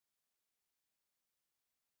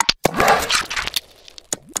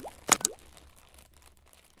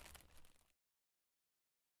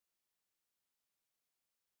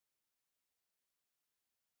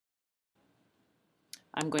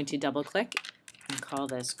I'm going to double click and call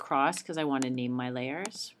this cross because I want to name my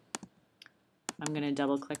layers. I'm going to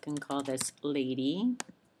double click and call this lady,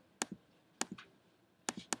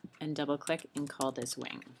 and double click and call this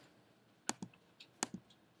wing.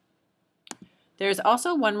 There's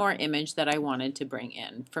also one more image that I wanted to bring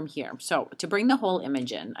in from here. So to bring the whole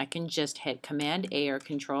image in, I can just hit Command A or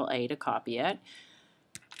Control A to copy it,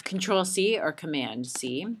 Control C or Command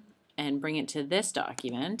C, and bring it to this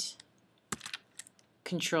document,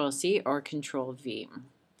 Control C or Control V.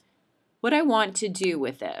 What I want to do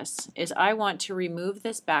with this is I want to remove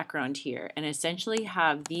this background here and essentially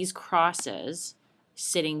have these crosses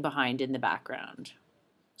sitting behind in the background.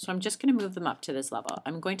 So I'm just going to move them up to this level.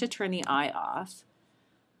 I'm going to turn the eye off.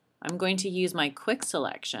 I'm going to use my quick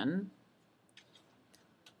selection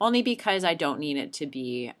only because I don't need it to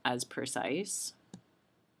be as precise.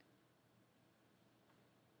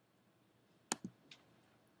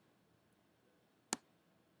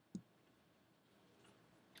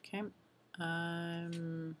 Okay,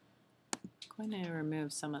 I'm going to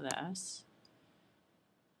remove some of this.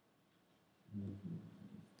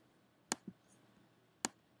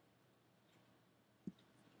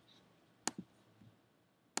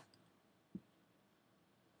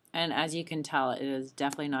 And as you can tell, it is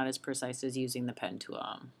definitely not as precise as using the pen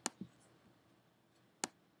tool.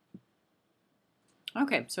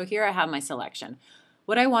 Okay, so here I have my selection.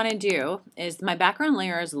 What I want to do is my background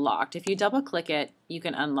layer is locked. If you double click it, you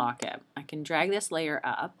can unlock it. I can drag this layer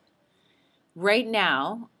up. Right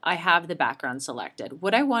now, I have the background selected.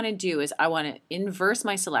 What I want to do is I want to inverse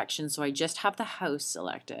my selection so I just have the house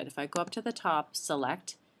selected. If I go up to the top,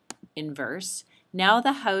 select, inverse, now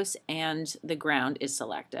the house and the ground is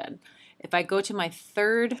selected. If I go to my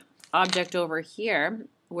third object over here,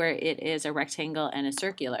 where it is a rectangle and a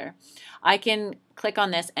circular, I can click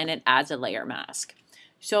on this and it adds a layer mask.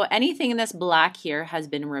 So anything in this black here has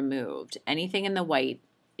been removed. Anything in the white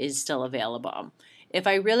is still available. If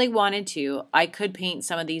I really wanted to, I could paint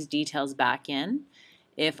some of these details back in.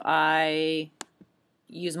 If I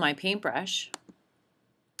use my paintbrush,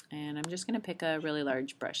 and I'm just going to pick a really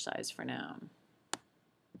large brush size for now.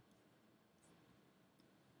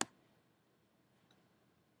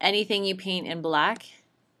 Anything you paint in black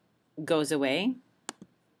goes away.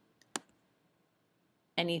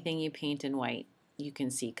 Anything you paint in white, you can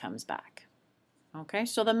see comes back. Okay,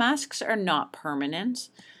 so the masks are not permanent.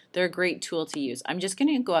 They're a great tool to use. I'm just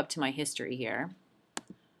going to go up to my history here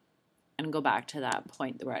and go back to that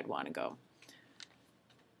point where I'd want to go.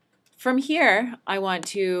 From here, I want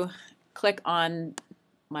to click on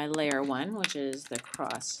my layer 1, which is the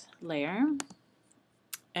cross layer,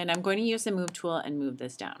 and I'm going to use the move tool and move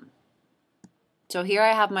this down. So here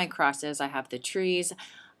I have my crosses, I have the trees.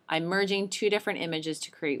 I'm merging two different images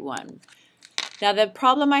to create one. Now the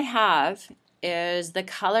problem I have is the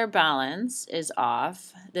color balance is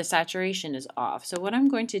off, the saturation is off. So what I'm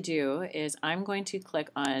going to do is I'm going to click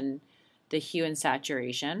on the hue and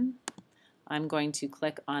saturation. I'm going to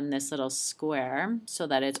click on this little square so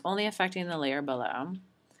that it's only affecting the layer below.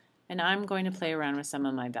 And I'm going to play around with some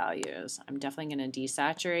of my values. I'm definitely going to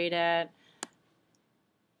desaturate it.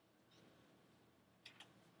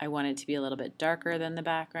 I want it to be a little bit darker than the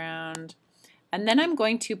background. And then I'm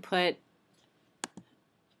going to put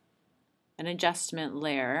an adjustment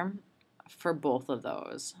layer for both of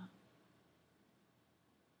those.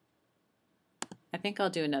 I think I'll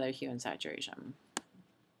do another hue and saturation.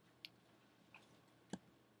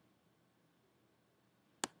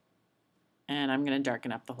 And I'm going to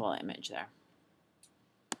darken up the whole image there.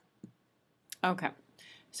 Okay,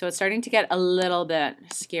 so it's starting to get a little bit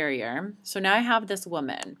scarier. So now I have this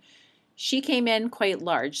woman. She came in quite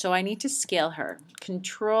large, so I need to scale her.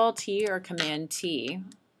 Control T or Command T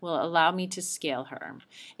will allow me to scale her.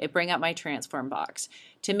 It brings up my transform box.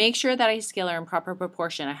 To make sure that I scale her in proper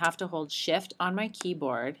proportion, I have to hold Shift on my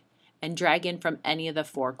keyboard and drag in from any of the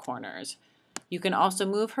four corners. You can also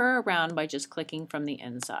move her around by just clicking from the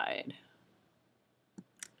inside.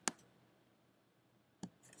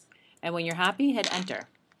 And when you're happy, hit Enter.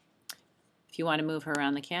 If you want to move her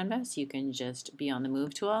around the canvas, you can just be on the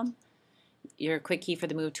Move tool. Your quick key for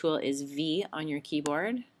the Move tool is V on your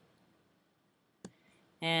keyboard.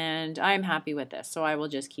 And I'm happy with this, so I will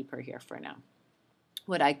just keep her here for now.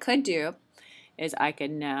 What I could do is I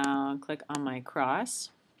could now click on my cross,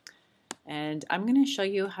 and I'm going to show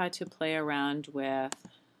you how to play around with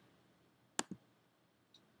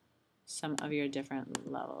some of your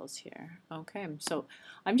different levels here. Okay, so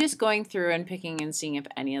I'm just going through and picking and seeing if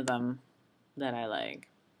any of them that I like.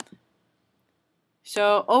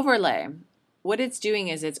 So overlay, what it's doing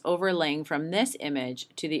is it's overlaying from this image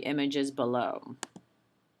to the images below.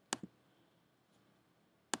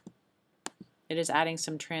 It is adding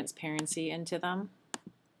some transparency into them.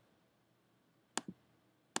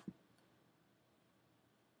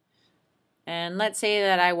 And let's say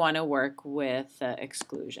that I want to work with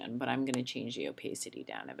exclusion, but I'm going to change the opacity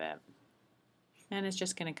down a bit. And it's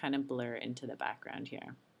just going to kind of blur into the background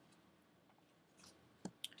here.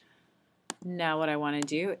 Now what I want to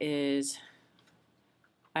do is,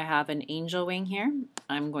 I have an angel wing here.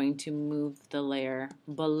 I'm going to move the layer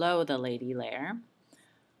below the lady layer.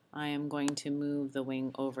 I am going to move the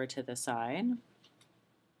wing over to the side.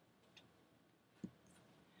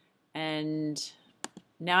 And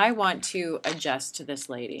now I want to adjust this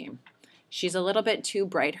lady. She's a little bit too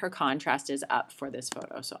bright. Her contrast is up for this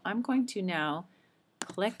photo. So I'm going to now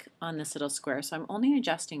click on this little square. So I'm only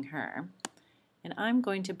adjusting her. And I'm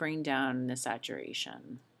going to bring down the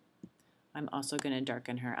saturation. I'm also going to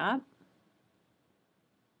darken her up.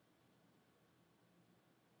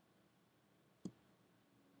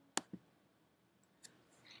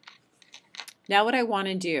 Now what I want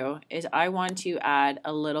to do is I want to add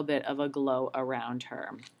a little bit of a glow around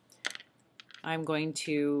her. I'm going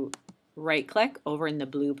to right click over in the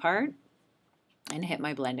blue part and hit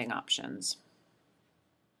my blending options.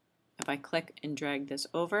 If I click and drag this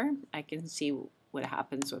over, I can see what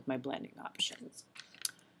happens with my blending options.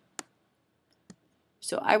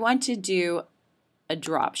 So I want to do a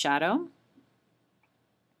drop shadow.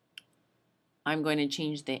 I'm going to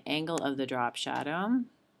change the angle of the drop shadow.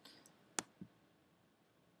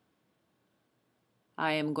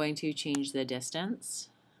 I am going to change the distance.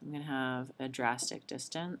 I'm going to have a drastic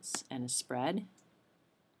distance and a spread.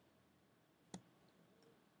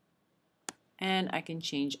 And I can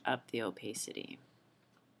change up the opacity.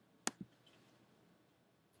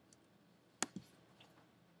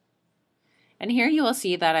 And here you will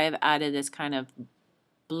see that I've added this kind of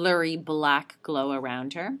blurry black glow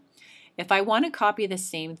around her. If I want to copy the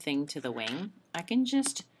same thing to the wing, I can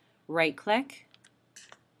just right click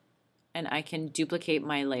and I can duplicate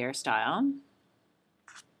my layer style.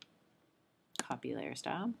 Copy layer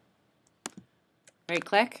style. Right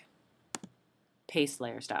click, paste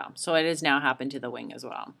layer style. So it has now happened to the wing as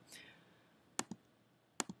well.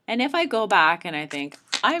 And if I go back and I think,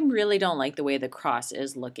 I really don't like the way the cross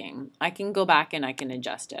is looking, I can go back and I can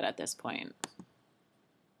adjust it at this point.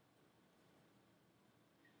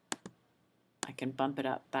 I can bump it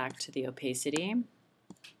up back to the opacity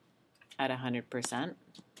at 100%.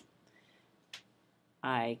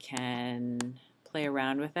 I can play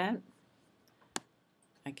around with it.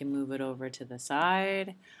 I can move it over to the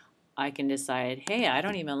side. I can decide, hey, I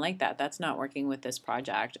don't even like that. That's not working with this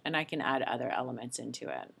project. And I can add other elements into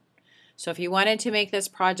it. So if you wanted to make this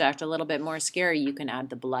project a little bit more scary, you can add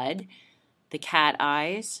the blood, the cat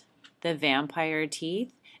eyes, the vampire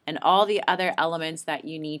teeth, and all the other elements that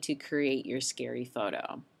you need to create your scary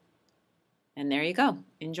photo. And there you go.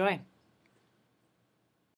 Enjoy.